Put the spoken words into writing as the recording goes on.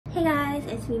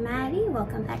it's me Maddie.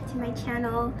 Welcome back to my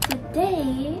channel.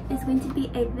 Today is going to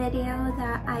be a video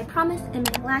that I promised in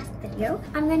my last video.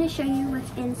 I'm going to show you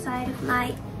what's inside of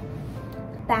my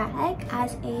bag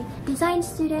as a design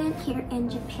student here in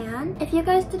Japan. If you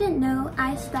guys didn't know,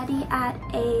 I study at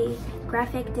a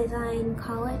graphic design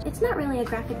college. It's not really a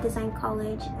graphic design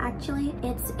college, actually.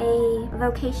 It's a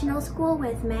vocational school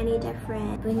with many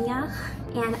different bunya,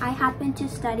 and I happen to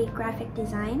study graphic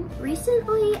design.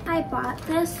 Recently, I bought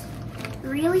this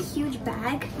really huge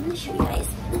bag. Let me show you guys.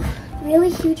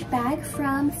 Really huge bag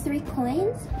from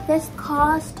 3Coins. This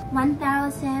cost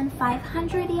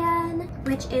 1,500 yen,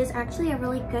 which is actually a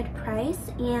really good price,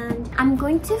 and I'm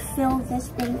going to fill this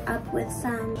thing up with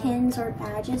some pins or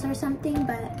badges or something,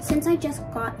 but since I just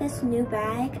got this new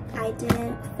bag, I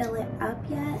didn't fill it up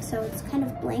yet, so it's kind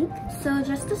of blank. So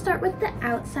just to start with the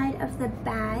outside of the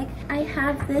bag, I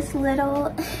have this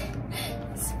little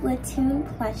Splatoon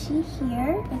plushie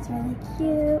here. It's really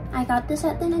cute. I got this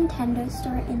at the Nintendo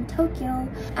store in Tokyo.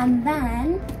 And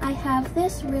then I have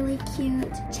this really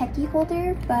cute checky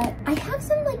holder, but I have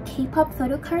some like K-pop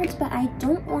photo cards, but I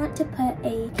don't want to put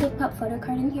a K-pop photo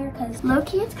card in here because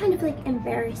low-key it's kind of like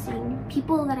embarrassing.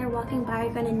 People that are walking by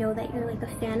are gonna know that you're like a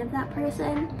fan of that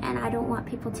person, and I don't want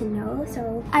people to know.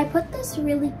 So I put this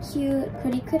really cute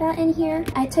kurikura in here.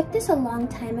 I took this a long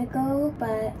time ago,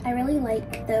 but I really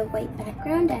like the white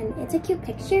background and it's a cute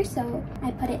picture, so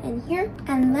I put it in here.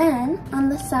 And then on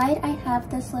the side I have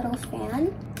this little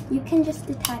fan. You can just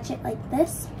detach it like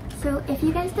this. So if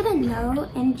you guys didn't know,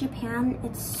 in Japan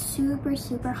it's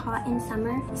super hot in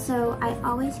summer, so I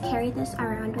always carry this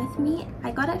around with me.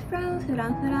 I got it from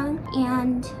Furang,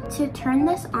 and to turn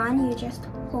this on you just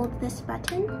hold this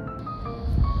button,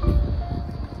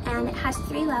 and it has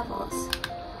 3 levels.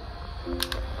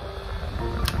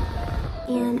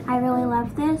 And I really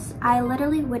love this. I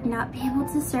literally would not be able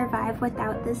to survive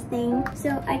without this thing.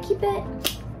 So I keep it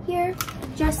here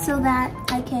just so that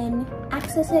I can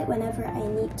access it whenever I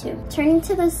need to. Turning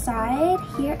to the side,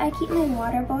 here I keep my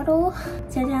water bottle.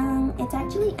 Ta-da! It's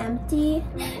actually empty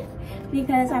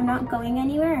because I'm not going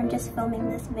anywhere. I'm just filming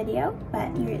this video, but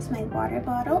here's my water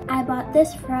bottle. I bought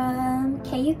this from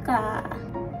Keyuka.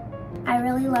 I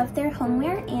really love their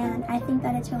homeware and I think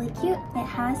that it's really cute. It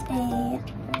has a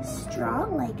straw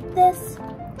like this,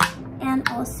 and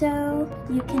also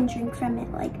you can drink from it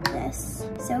like this.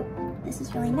 So this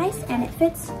is really nice, and it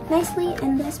fits nicely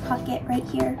in this pocket right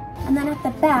here. And then at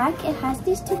the back it has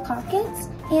these 2 pockets,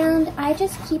 and I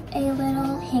just keep a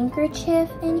little handkerchief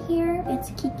in here.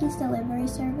 It's Kiki's delivery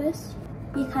service,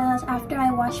 because after I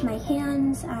wash my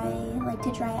hands, I like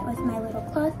to dry it with my little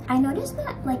cloth. I noticed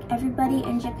that like everybody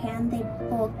in Japan,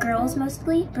 well, girls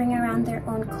mostly, bring around their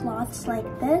own cloths like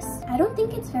this. I don't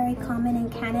think it's very common in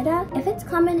Canada. If it's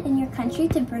common in your country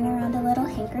to bring around a little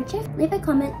handkerchief, leave a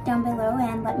comment down below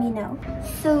and let me know.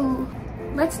 So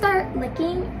let's start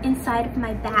looking inside of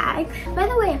my bag. By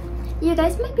the way, you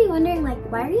guys might be wondering, like,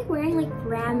 why are you wearing like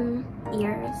ram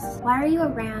ears? Why are you a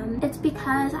ram? It's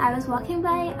because I was walking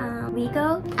by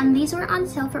Wigo, and these were on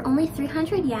sale for only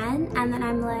 300 yen, and then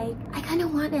I'm like, I kind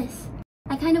of want this.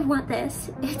 I kind of want this.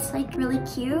 It's like really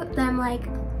cute. Then I'm like,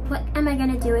 what am I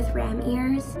gonna do with ram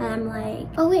ears? And I'm like,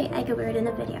 oh wait, I could wear it in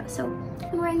a video. So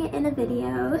I'm wearing it in a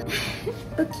video.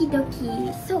 Okie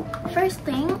dokie. So first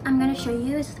thing I'm gonna show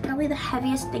you is probably the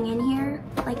heaviest thing in here.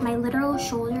 Like my literal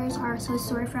shoulders are so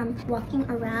sore from walking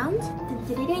around.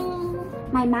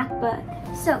 My MacBook.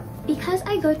 So because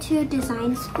I go to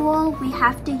design school, we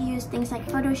have to use things like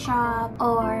Photoshop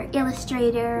or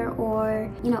Illustrator or,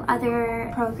 you know, other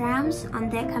programs on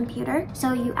the computer.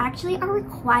 So you actually are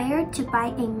required to buy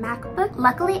a MacBook.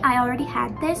 Luckily, I already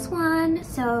had this one,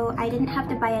 so I didn't have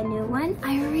to buy a new one.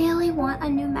 I really want a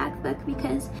new MacBook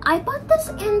because I bought this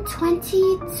in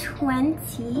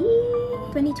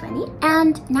 2020,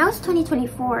 and now it's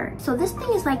 2024. So this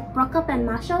thing is like broke up and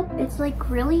mashed up. It's like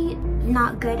really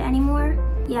not good anymore.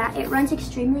 Yeah, it runs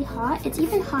extremely hot. It's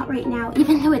even hot right now,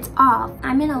 even though it's off.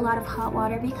 I'm in a lot of hot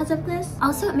water because of this.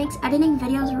 Also, it makes editing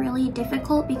videos really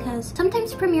difficult because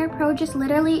sometimes Premiere Pro just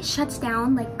literally shuts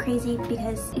down like crazy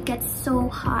because it gets so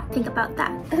hot. Think about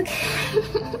that. Okay.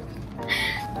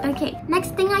 Okay,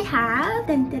 next thing I have.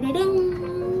 Dun, dun, dun, dun.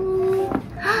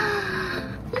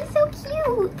 He's so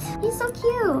cute. He's so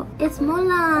cute. It's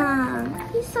Mola.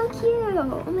 He's so cute.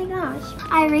 Oh my gosh.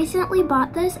 I recently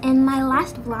bought this in my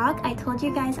last vlog. I told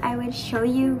you guys I would show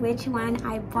you which one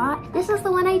I bought. This is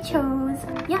the one I chose.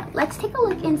 Yeah, let's take a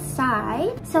look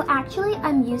inside. So actually,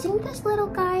 I'm using this little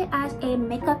guy as a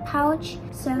makeup pouch.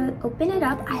 So open it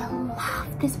up. I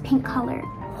love this pink color.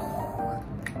 Oh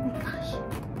my gosh.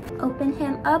 Open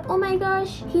him up. Oh my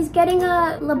gosh. He's getting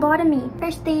a lobotomy.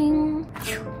 First thing.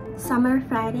 Summer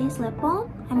Fridays lip balm.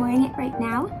 I'm wearing it right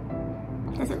now.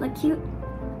 Does it look cute?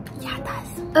 Yeah, it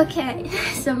does. Okay,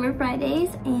 Summer Fridays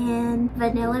in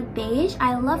Vanilla Beige.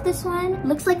 I love this one.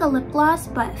 Looks like a lip gloss,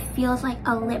 but feels like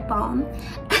a lip balm.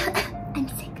 I'm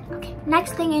sick. Okay,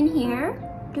 next thing in here.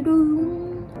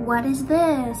 What is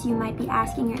this? You might be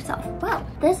asking yourself. Well,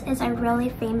 this is a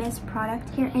really famous product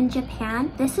here in Japan.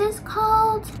 This is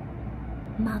called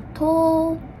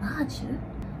Mato Maju.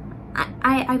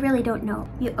 I really don't know.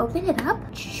 You open it up.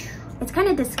 It's kind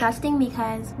of disgusting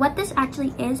because what this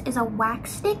actually is a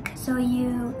wax stick. So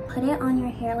you put it on your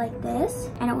hair like this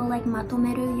and it will like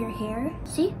matomeru your hair.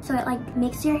 See? So it like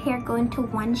makes your hair go into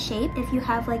one shape if you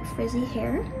have like frizzy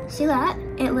hair. See that?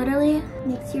 It literally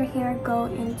makes your hair go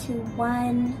into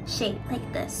one shape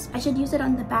like this. I should use it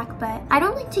on the back, but I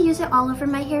don't like to use it all over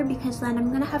my hair because then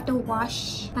I'm gonna have to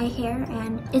wash my hair,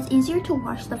 and it's easier to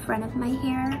wash the front of my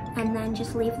hair and then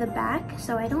just leave the back.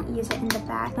 So I don't use it in the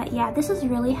back. But yeah, this is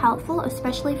really helpful,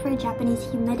 especially for Japanese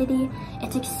humidity.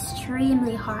 It's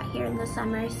extremely hot here in the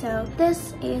summer, so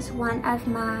this is one of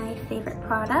my favorite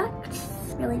products.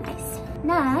 Really nice.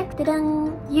 Next,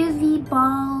 UV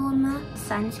Balm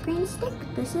Sunscreen Stick.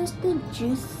 This is the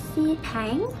Juicy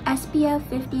Tang SPF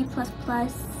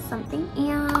 50++ something,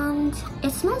 and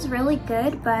it smells really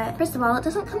good, but first of all, it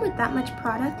doesn't come with that much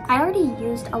product. I already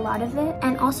used a lot of it,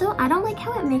 and also I don't like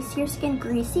how it makes your skin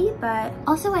greasy, but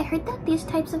also I heard that these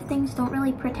types of things don't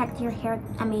really protect your hair,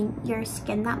 your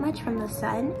skin that much from the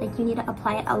sun. Like, you need to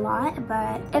apply it a lot,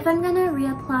 but if I'm gonna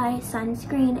reapply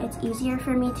sunscreen, it's easier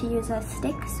for me to use a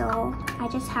stick, so I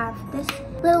just have this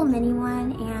little mini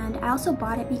one, and I also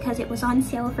bought it because it was on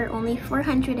sale for only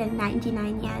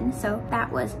 499 yen, so that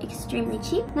was extremely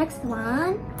cheap. Next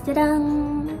one,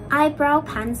 eyebrow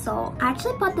pencil. I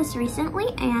actually bought this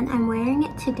recently and I'm wearing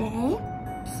it today.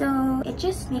 So it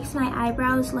just makes my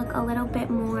eyebrows look a little bit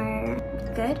more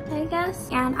good, I guess.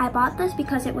 And I bought this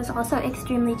because it was also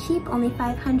extremely cheap, only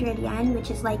 500 yen, which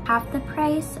is like half the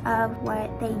price of what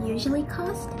they usually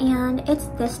cost. And it's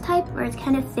this type where it's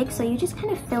kind of thick, so you just kind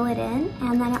of fill it in,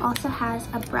 and then it also has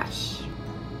a brush.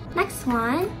 Next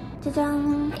one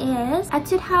is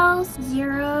Etude House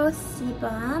Zero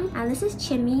Sebum, and this is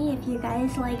Chimmy if you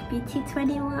guys like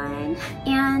BT21.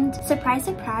 And surprise,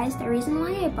 surprise, the reason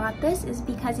why I bought this is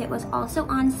because it was also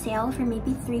on sale for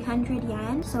maybe 300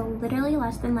 yen, so literally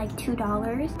less than like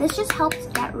 $2. This just helps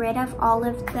get rid of all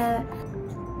of the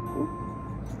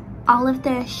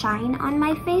shine on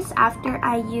my face after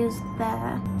I use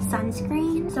the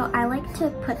sunscreen. So I like to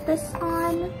put this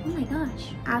on, oh my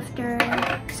gosh, after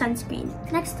sunscreen.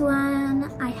 Next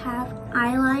one, I have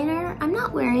eyeliner. I'm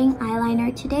not wearing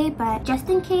eyeliner today, but just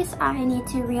in case I need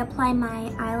to reapply my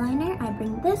eyeliner, I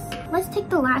bring this. Let's take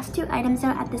the last two items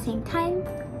out at the same time.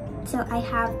 So I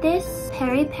have this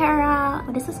Peripera,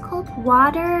 what is this called?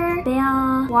 Water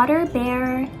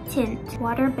Bear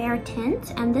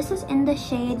Tint, and this is in the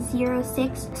shade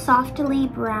 06 Softly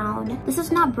Brown. This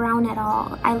is not brown at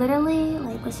all. I literally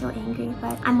was so angry,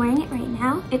 but I'm wearing it right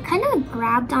now. It kind of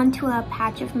grabbed onto a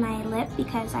patch of my lip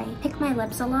because I pick my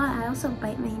lips a lot. I also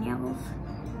bite my nails.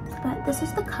 But this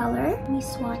is the color. Let me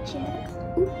swatch it.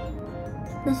 Ooh.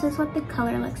 This is what the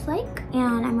color looks like,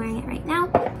 and I'm wearing it right now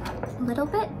a little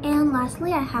bit. And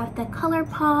lastly, I have the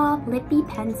ColourPop Lippy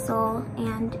Pencil,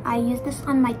 and I use this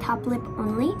on my top lip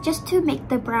only just to make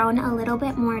the brown a little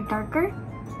bit more darker.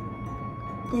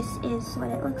 This is what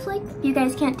it looks like. You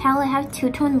guys can't tell, I have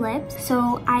two-tone lips,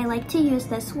 so I like to use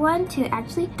this one to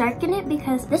actually darken it,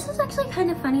 because this is actually kind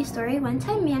of funny story. One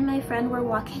time me and my friend were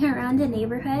walking around the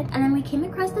neighborhood, and then we came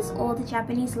across this old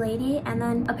Japanese lady, and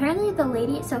then apparently the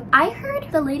lady, so I heard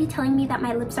the lady telling me that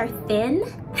my lips are thin.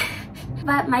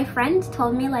 But my friend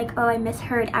told me oh, I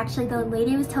misheard. Actually, the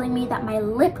lady was telling me that my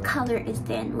lip color is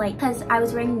thin, because I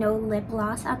was wearing no lip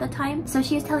gloss at the time. So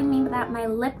she was telling me that my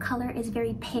lip color is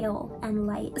very pale and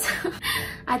light.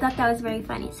 I thought that was very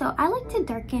funny. So I like to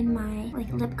darken my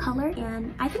lip color,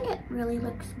 and I think it really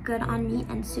looks good on me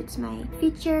and suits my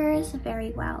features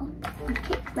very well.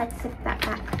 Okay, let's zip that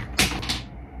back.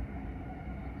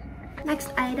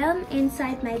 Next item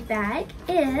inside my bag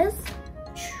is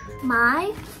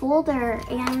my folder,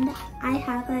 and I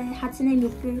have a Hatsune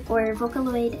Miku or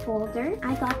Vocaloid folder.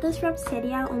 I got this from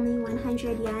Seria, only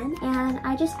 100 yen, and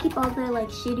I just keep all the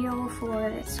shiryo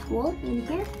for school in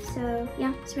here. So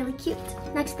yeah, it's really cute.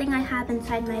 Next thing I have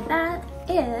inside my bag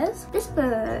is this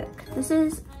book. This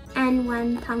is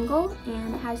N1 Tango,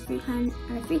 and it has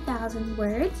 3,000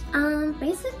 words.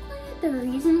 Basically the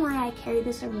reason why I carry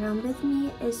this around with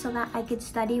me is so that I could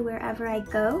study wherever I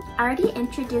go. I already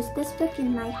introduced this book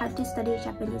in my How to Study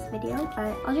Japanese video,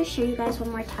 but I'll just show you guys one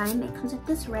more time. It comes with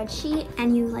this red sheet,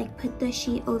 and you like put the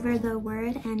sheet over the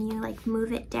word and you like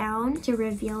move it down to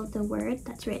reveal the word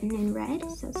that's written in red.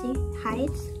 So see,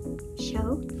 hides,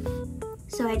 show.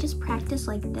 So I just practice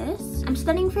like this. I'm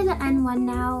studying for the N1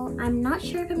 now. I'm not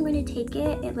sure if I'm going to take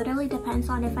it. It literally depends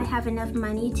on if I have enough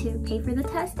money to pay for the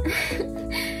test.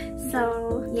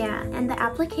 So yeah, and the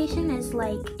application is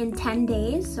like in 10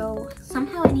 days. So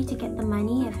somehow I need to get the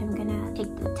money if I'm gonna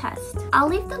take the test. I'll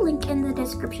leave the link in the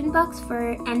description box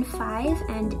for N5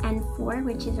 and N4,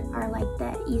 which are like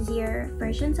the easier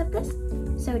versions of this.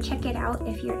 So check it out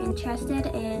if you're interested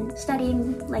in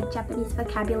studying like Japanese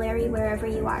vocabulary wherever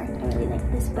you are. I really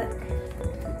like this book.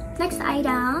 Next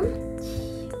item.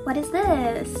 What is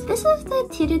this? This is the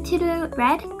Tiru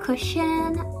Red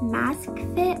Cushion Mask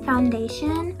Fit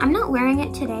Foundation. I'm not wearing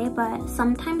it today, but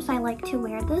sometimes I like to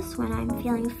wear this when I'm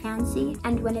feeling fancy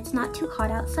and when it's not too hot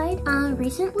outside.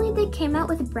 Recently they came out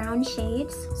with brown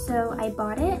shades, so I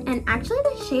bought it. And actually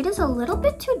the shade is a little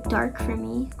bit too dark for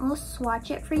me. I'll swatch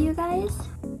it for you guys.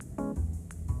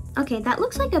 Okay, that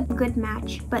looks like a good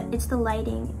match, but it's the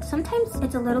lighting. Sometimes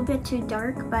it's a little bit too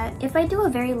dark, but if I do a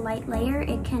very light layer,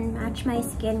 it can match my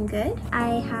skin good.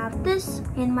 I have this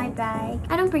in my bag.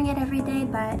 I don't bring it every day,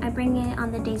 but I bring it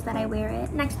on the days that I wear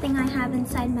it. Next thing I have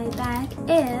inside my bag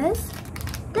is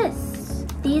this.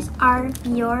 These are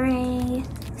Biore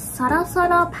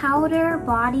Sara Powder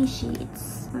Body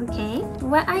Sheets. Okay,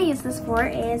 what I use this for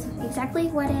is exactly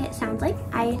what it sounds like.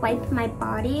 I wipe my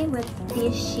body with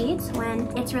these sheets when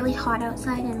it's really hot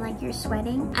outside and like you're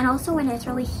sweating, and also when it's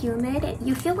really humid,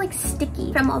 you feel like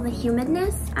sticky from all the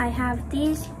humidness. I have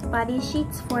these body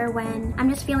sheets for when I'm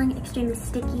just feeling extremely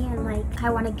sticky and like I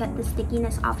want to get the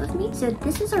stickiness off of me. So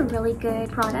this is a really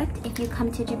good product if you come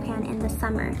to Japan in the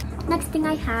summer. Next thing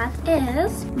I have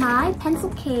is my pencil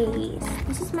case.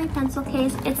 This is my pencil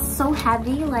case. It's so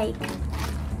heavy, like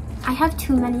I have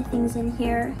too many things in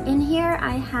here. In here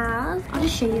I have, I'll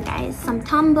just show you guys, some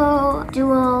Tombow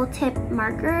dual tip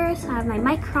markers. I have my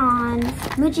Microns,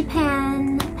 Muji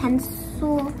pen,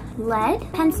 pencil, lead,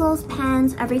 pencils,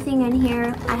 pens, everything in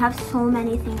here. I have so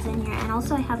many things in here. And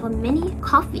also I have a mini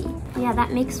coffee. Yeah,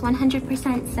 that makes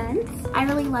 100% sense. I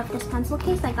really love this pencil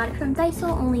case. I got it from Daiso,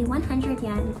 only 100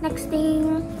 yen. Next thing,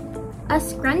 a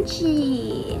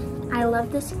scrunchie. I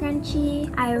love this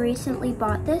scrunchie. I recently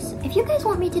bought this. If you guys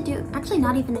want me to do, actually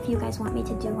not even if you guys want me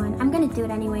to do one, I'm gonna do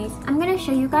it anyways. I'm gonna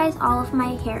show you guys all of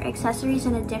my hair accessories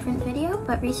in a different video,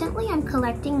 but recently I'm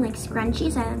collecting like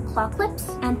scrunchies and claw clips,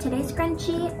 and today's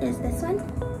scrunchie is this one.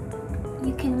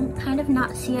 You can kind of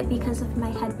not see it because of my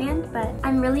headband, but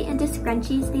I'm really into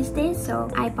scrunchies these days, so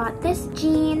I bought this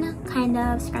jean kind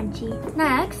of scrunchie.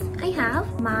 Next, I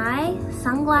have my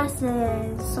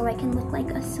sunglasses, so I can look like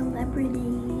a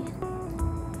celebrity.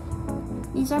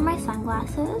 These are my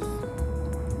sunglasses,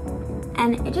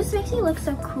 and it just makes you look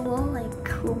so cool, like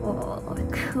cool,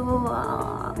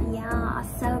 yeah,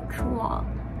 so cool.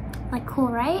 Like cool,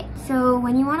 right? So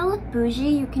when you want to look bougie,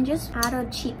 you can just add a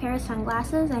cheap pair of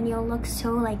sunglasses and you'll look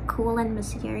so like cool and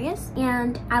mysterious.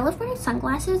 And I love wearing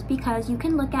sunglasses because you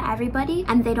can look at everybody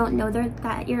and they don't know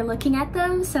that you're looking at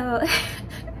them. So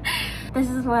this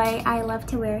is why I love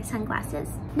to wear sunglasses.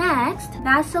 Next,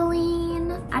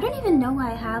 Vaseline. I don't even know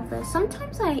why I have this.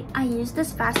 Sometimes I use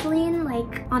this Vaseline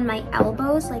like on my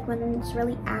elbows, like when it's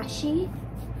really ashy.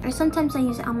 Or sometimes I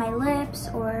use it on my lips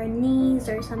or knees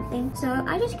or something. So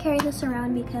I just carry this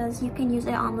around because you can use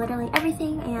it on literally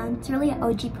everything, and it's really an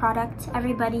OG product.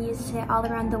 Everybody uses it all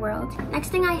around the world. Next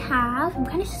thing I have, I'm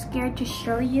kind of scared to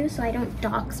show you so I don't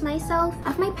dox myself. I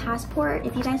have my passport,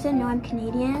 if you guys didn't know I'm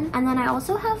Canadian. And then I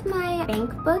also have my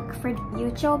bank book for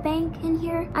Yucho Bank in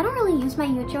here. I don't really use my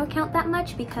Yucho account that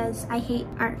much because I hate,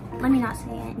 or let me not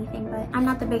say anything, but I'm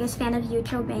not the biggest fan of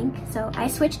Yucho Bank. So I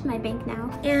switched my bank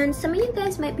now. And some of you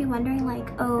guys might be wondering like,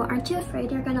 oh, aren't you afraid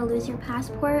you're gonna lose your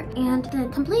passport? And the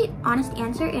complete honest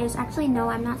answer is actually no,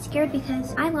 I'm not scared,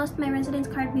 because I lost my residence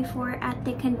card before at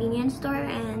the convenience store,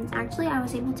 and actually I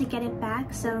was able to get it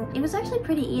back, so it was actually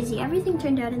pretty easy. Everything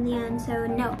turned out in the end, so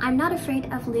no, I'm not afraid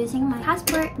of losing my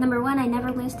passport. Number one, I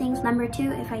never lose things. Number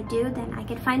two, if I do, then I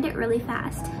could find it really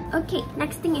fast. Okay,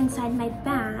 next thing inside my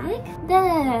bag,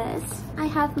 this. I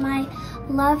have my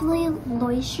lovely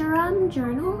Loishuram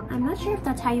journal. I'm not sure if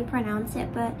that's how you pronounce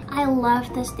it, but I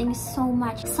love this thing so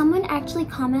much. Someone actually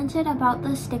commented about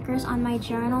the stickers on my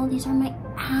journal. These are my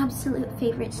absolute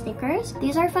favorite stickers.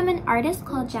 These are from an artist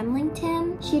called Gemling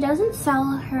Tim. She doesn't sell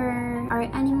her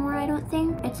art anymore, I don't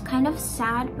think. It's kind of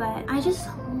sad, but I just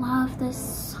love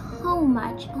this so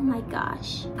much. Oh my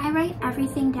gosh. I write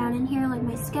everything down in here, like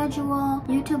my schedule,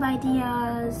 YouTube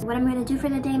ideas, what I'm gonna do for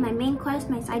the day, my main quest,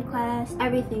 my side quest,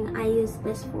 everything I use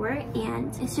this for,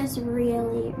 and it's just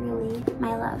really, really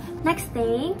my love. Next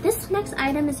thing, this next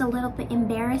item is a little bit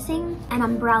embarrassing. An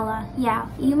umbrella. Yeah,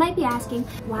 you might be asking,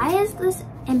 why is this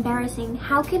embarrassing?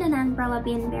 How can an umbrella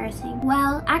be embarrassing?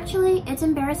 Well, actually it's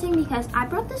embarrassing because I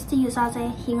brought this to use as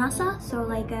a hingasa, so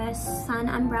like a sun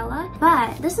umbrella,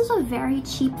 but this is a very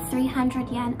cheap 300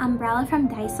 yen umbrella from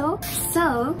Daiso.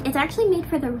 So it's actually made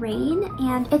for the rain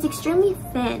and it's extremely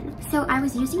thin. So I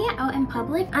was using it out in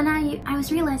public and I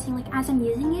was realizing, like, as I'm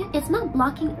using it, it's not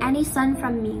blocking any sun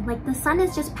from me. Like the sun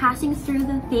is just passing through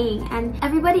the thing and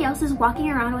everybody else is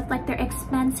walking around with like their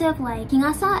expensive like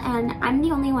hingasa, and I'm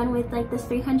the only one with like this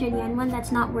 300 yen one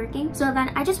that's not working. So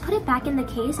then I just put it back in the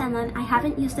case and then I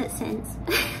haven't used it since.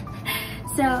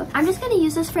 So I'm just gonna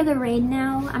use this for the rain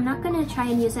now. I'm not gonna try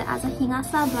and use it as a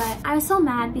hingasa, but I was so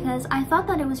mad because I thought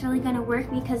that it was really gonna work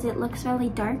because it looks really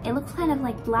dark. It looks kind of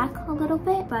like black a little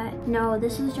bit, but no,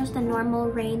 this is just a normal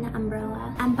rain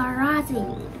umbrella.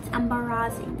 Embarrassing. It's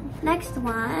embarrassing. Next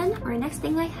one, or next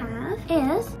thing I have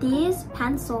is these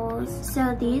pencils.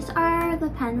 So these are the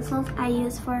pencils I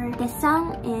use for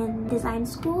desang in design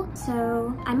school.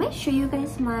 So I might show you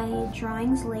guys my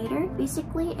drawings later.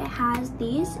 Basically, it has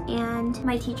these, and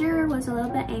my teacher was a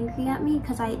little bit angry at me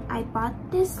because I bought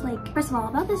this, like, first of all,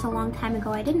 I bought this a long time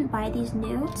ago. I didn't buy these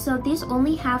new. So these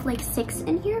only have like 6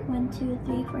 in here. 1, 2,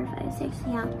 3, 4, 5, 6.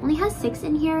 Yeah, only has 6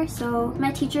 in here. So my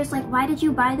teacher's like, why did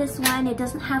you buy this one? It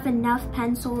doesn't have enough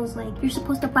pencils. Like, you're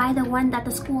supposed to buy the one that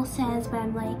the school says. But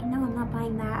I'm like, no, I'm not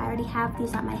buying that. I already have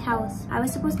these at my house. I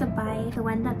was supposed to buy the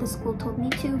one that the school told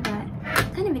me to, but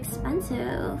it's kind of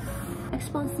expensive.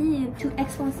 Too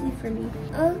expensive for me.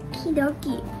 Okie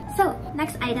dokie. So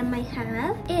next item I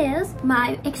have is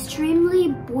my extremely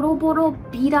boro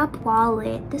beat up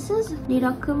wallet. This is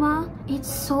Rirakuma.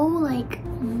 It's so like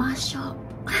mashed up.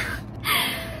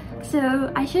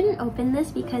 So I shouldn't open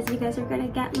this because you guys are gonna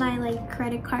get my like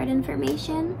credit card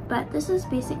information, but this is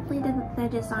basically the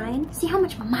design. See how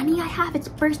much money I have? It's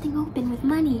bursting open with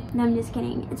money. No, I'm just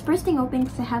kidding. It's bursting open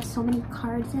because I have so many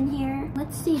cards in here.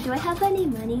 Let's see, do I have any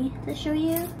money to show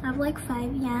you? I have like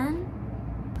 5 yen.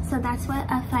 So that's what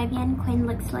a 5 yen coin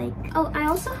looks like. Oh, I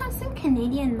also have some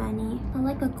Canadian money,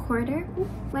 like a quarter.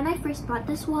 When I first bought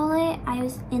this wallet, I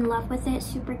was in love with it,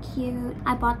 super cute.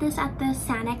 I bought this at the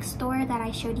Sanex store that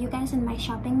I showed you guys in my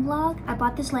shopping vlog. I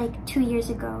bought this like 2 years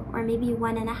ago, or maybe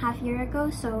 1.5 years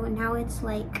ago, so now it's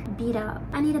like beat up.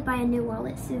 I need to buy a new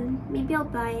wallet soon. Maybe I'll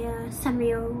buy a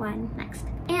Sanrio one next.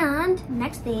 And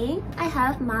next thing, I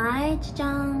have my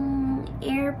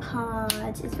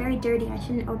AirPods. It's very dirty, I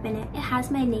shouldn't open it. It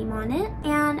has my name on it,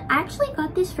 and I actually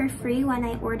got this for free when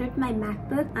I ordered my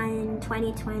MacBook in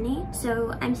 2020.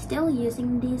 So I'm still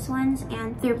using these ones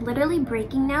and they're literally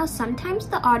breaking now. Sometimes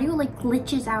the audio like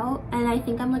glitches out and I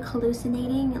think I'm like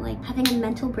hallucinating and like having a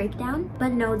mental breakdown,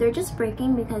 but no, they're just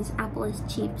breaking because Apple is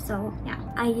cheap. So yeah,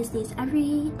 I use these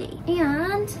every day.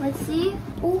 And let's see,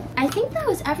 oh, I think that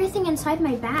was everything inside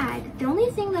my bag. The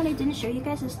only thing that I didn't show you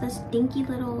guys is this dinky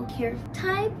little hair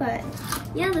tie, but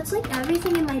yeah, that's like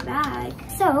everything in my bag.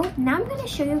 So now I'm gonna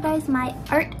show you guys my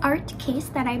art case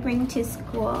that I bring to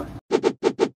school.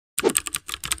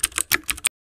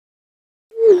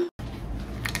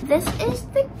 This is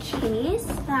the case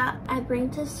that I bring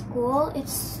to school.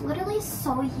 It's literally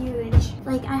so huge.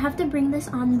 Like, I have to bring this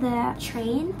on the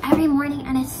train every morning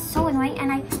and it's so annoying,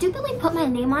 and I stupidly put my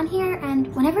name on here,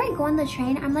 and whenever I go on the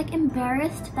train, I'm like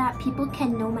embarrassed that people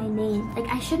can know my name. Like,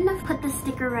 I shouldn't have put the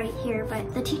sticker right here,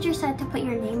 but the teacher said to put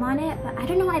your name on it, but I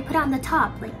don't know why I put it on the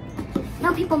top. Like,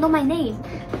 now people know my name.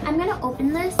 I'm gonna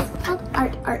open this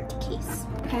art case.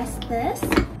 Press this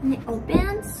and it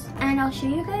opens, and I'll show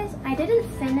you guys. I didn't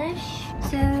finish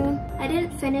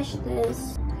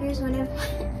this. Here's one of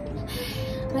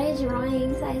my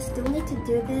drawings. I still need to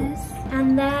do this.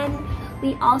 And then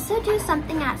we also do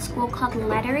something at school called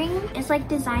lettering. It's like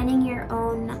designing your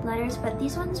own letters, but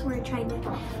these ones we're trying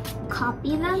to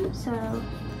copy them. So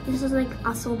this is like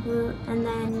asobu, and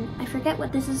then I forget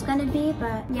what this is gonna be,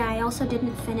 but yeah, I also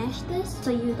didn't finish this. So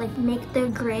you like make the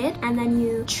grid and then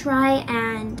you try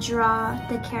and draw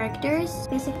the characters.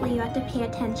 Basically, you have to pay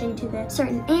attention to the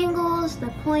certain angles, the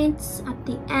points at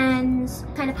the ends.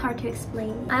 Kind of hard to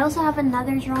explain. I also have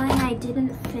another drawing I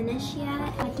didn't finish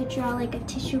yet. I had to draw like a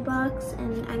tissue box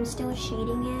and I'm still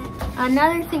shading it.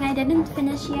 Another thing I didn't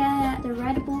finish yet, the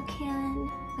Red Bull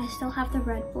can. I still have the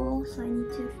Red Bull, so I need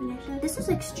to finish it. This is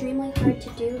extremely hard to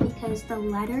do because the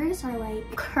letters are like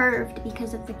curved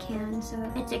because of the can, so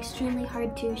it's extremely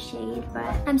hard to shade.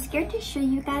 But I'm scared to show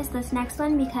you guys this next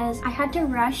one because I had to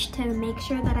rush to make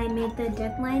sure that I made the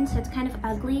dip line, so it's kind of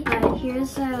ugly. But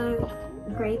here's a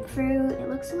grapefruit. It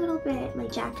looks a little bit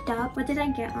like jacked up. What did I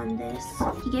get on this?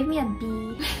 He gave me a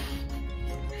B.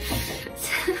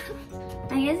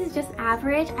 I guess it's just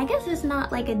average. I guess it's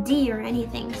not like a D or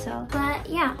anything, so. But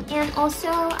yeah, and also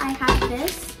I have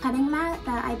this cutting mat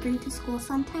that I bring to school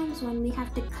sometimes when we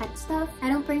have to cut stuff. I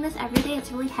don't bring this every day,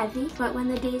 it's really heavy, but when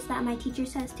the days that my teacher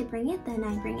says to bring it, then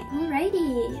I bring it.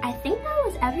 Alrighty, I think that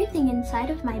was everything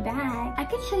inside of my bag. I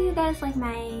could show you guys like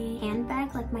my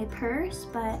handbag, like my purse,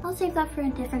 but I'll save that for a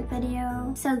different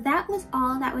video. So that was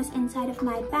all that was inside of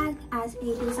my bag as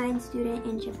a design student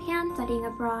in Japan studying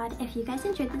abroad. If you guys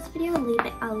enjoyed this video, leave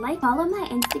it a like. Follow my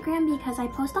Instagram because I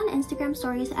post on Instagram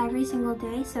stories every single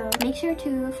day, so make sure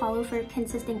to follow for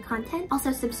consistent content.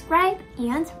 Also subscribe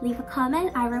and leave a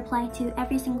comment. I reply to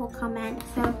every single comment.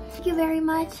 So thank you very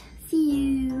much. See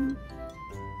you.